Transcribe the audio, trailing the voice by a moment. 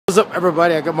What's up,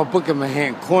 everybody? I got my book in my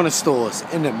hand. Corner stores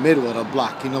in the middle of the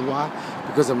block. You know why?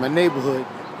 Because in my neighborhood,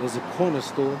 there's a corner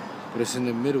store, but it's in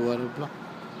the middle of the block.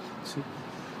 See?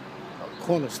 A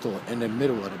corner store in the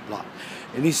middle of the block.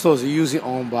 And these stores are usually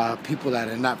owned by people that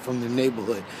are not from the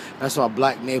neighborhood. That's why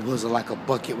black neighborhoods are like a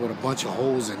bucket with a bunch of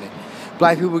holes in it.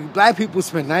 Black people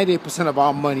spend 98% of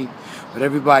our money with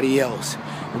everybody else.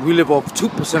 And we live off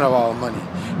 2% of our money.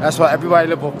 That's why everybody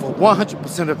live off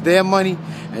 100% of their money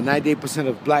and 98%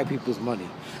 of black people's money.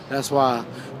 That's why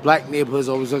black neighborhoods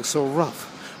always look so rough.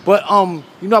 But I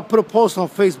put a post on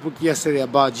Facebook yesterday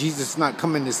about Jesus not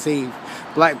coming to save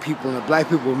black people, and the black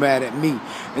people were mad at me.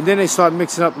 And then they started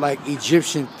mixing up like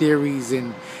Egyptian theories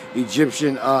and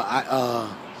Egyptian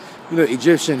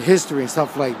Egyptian history and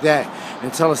stuff like that,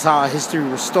 and tell us how our history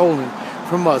was stolen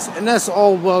from us. And that's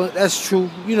all well, that's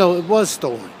true. It was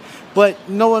stolen. But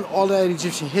knowing all that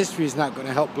Egyptian history is not going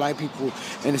to help black people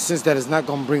in the sense that it's not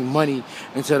going to bring money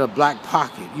into the black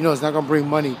pocket. It's not going to bring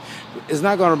money. It's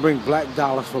not going to bring black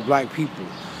dollars for black people.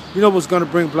 You know what's going to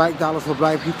bring black dollars for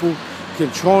black people?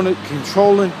 Controlling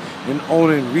and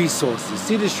owning resources.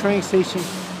 See this train station?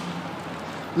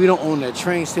 We don't own that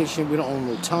train station. We don't own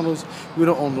no tunnels. We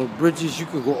don't own no bridges. You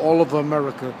can go all over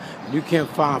America and you can't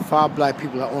find 5 black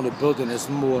people that own a building that's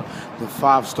more than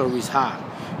 5 stories high.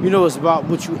 It's about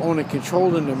what you own and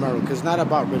control in America. It's not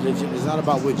about religion. It's not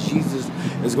about what Jesus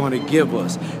is going to give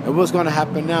us. And what's going to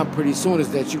happen now pretty soon is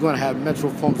that you're going to have metro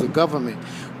forms of government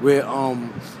where,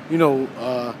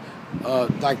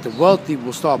 like the wealthy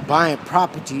will start buying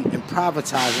property and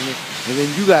privatizing it, and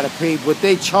then you got to pay what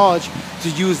they charge to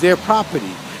use their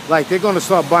property. Like they're going to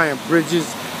start buying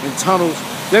bridges and tunnels.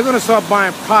 They're going to start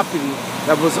buying property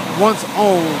that was once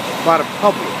owned by the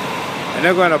public, and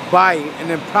they're going to buy it and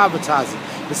then privatize it.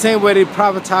 The same way they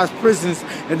privatize prisons,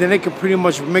 and then they can pretty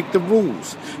much make the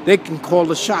rules. They can call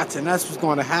the shots, and that's what's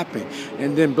going to happen.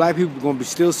 And then black people are going to be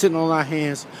still sitting on our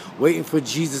hands, waiting for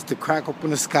Jesus to crack open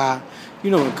the sky,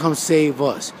 and come save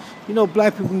us.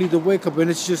 Black people need to wake up, and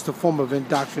it's just a form of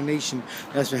indoctrination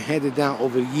that's been handed down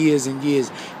over years and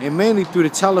years, and mainly through the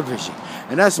television.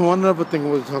 And that's one other thing I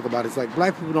want to talk about. It's like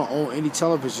black people don't own any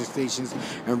television stations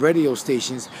and radio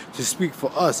stations to speak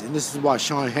for us. And this is why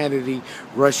Sean Hannity,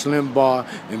 Rush Limbaugh,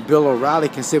 and Bill O'Reilly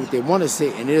can say what they want to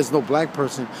say, and there's no black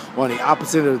person on the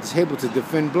opposite of the table to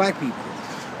defend black people.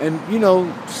 And,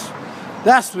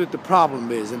 that's what the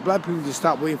problem is. And black people just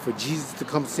stop waiting for Jesus to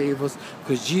come save us,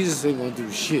 because Jesus ain't going to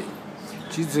do shit.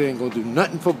 Jesus ain't going to do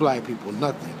nothing for black people,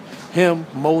 nothing. Him,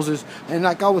 Moses, and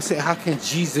like I always say, how can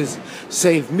Jesus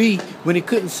save me when he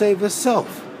couldn't save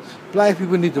himself? Black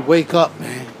people need to wake up,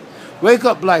 man. Wake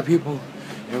up, black people,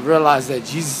 and realize that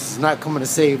Jesus is not coming to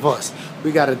save us.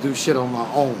 We got to do shit on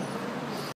our own.